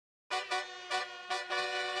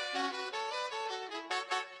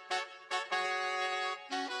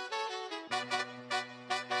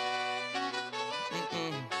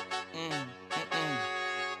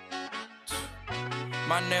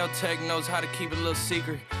My nail tech knows how to keep a little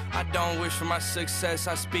secret. I don't wish for my success,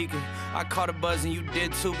 I speak it. I caught a buzz and you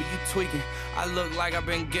did too, but you tweaking. I look like I've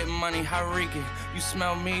been getting money, how reeking. You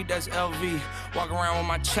smell me, that's LV. Walk around with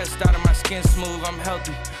my chest out and my skin smooth, I'm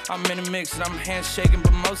healthy. I'm in the mix and I'm handshaking,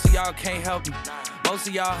 but most of y'all can't help me. Most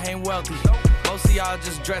of y'all ain't wealthy. Most of y'all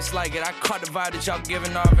just dress like it. I caught the vibe that y'all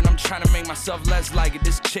giving off and I'm trying to make myself less like it.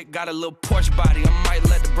 This chick got a little Porsche body, I might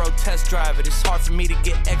let the bro test drive it. It's hard for me to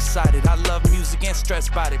get excited. I love music and stress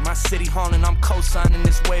about it. My city haunting, I'm co-signing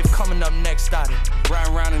this wave coming up next out it.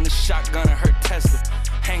 Riding around in the shotgun and her Tesla.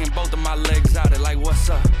 Hanging both of my legs out it like what's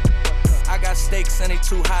up? I got stakes and they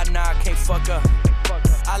too high now, I can't fuck up.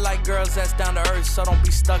 I like girls that's down to earth, so don't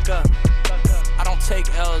be stuck up. I don't take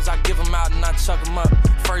L's, I give them out and I chuck them up.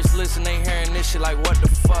 First listen, they hearing this shit like what the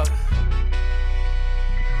fuck?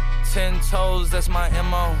 10 toes, that's my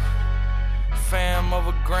MO. Fam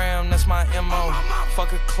over gram, that's my MO.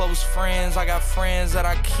 Fuck a close friends, I got friends that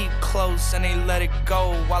I keep close and they let it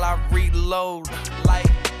go while I reload. Like,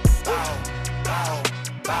 bow, bow,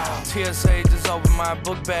 bow. TSA just opened my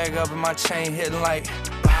book bag up and my chain hitting like,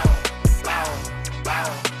 bow, bow,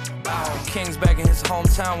 bow. The King's back in his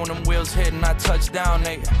hometown when them wheels hit and I touch down,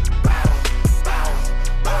 they bow,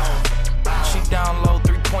 bow, bow. She down low,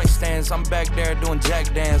 3-point stands. I'm back there doing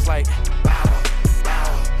jack dance like bow,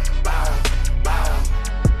 bow, bow, bow.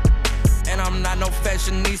 And I'm not no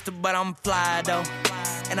fashionista, but I'm fly though.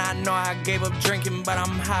 And I know I gave up drinking, but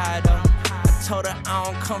I'm high though. I told her I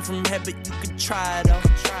don't come from heaven, you could try though.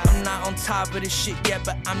 I'm not on top of this shit yet,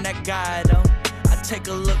 but I'm that guy though. I take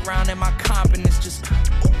a look round at my confidence just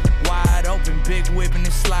wide open, big whip and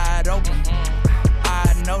it slide open.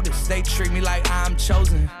 I notice they treat me like I'm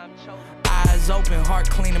chosen. Eyes open, heart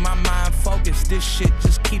clean and my mind focused. This shit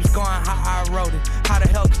just keeps going how I wrote it. How the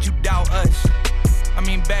hell could you doubt us? I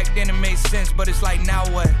mean, back then it made sense, but it's like now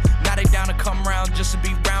what? Now they down to come round just to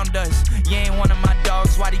be round us. You ain't one of my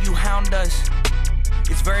dogs, why do you hound us?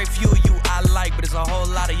 It's very few of you I like, but it's a whole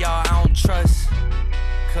lot of y'all I don't trust.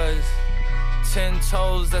 Cause 10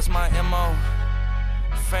 toes, that's my MO.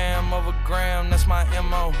 Fam over gram, that's my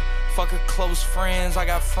MO. Fuck a close friends, I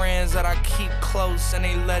got friends that I keep close and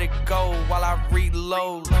they let it go while I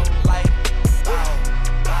reload. Like,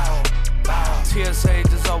 bow, bow, bow. TSA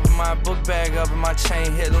just opened my book bag up and my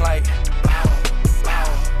chain hitting like, bow, bow,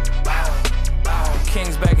 bow, bow. The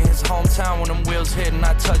King's back in his hometown when them wheels hit and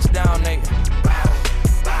I touch down, they bow,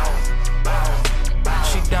 bow, bow, bow.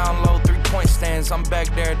 She down low, 3-point stands. I'm back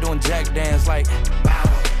there doing jack dance like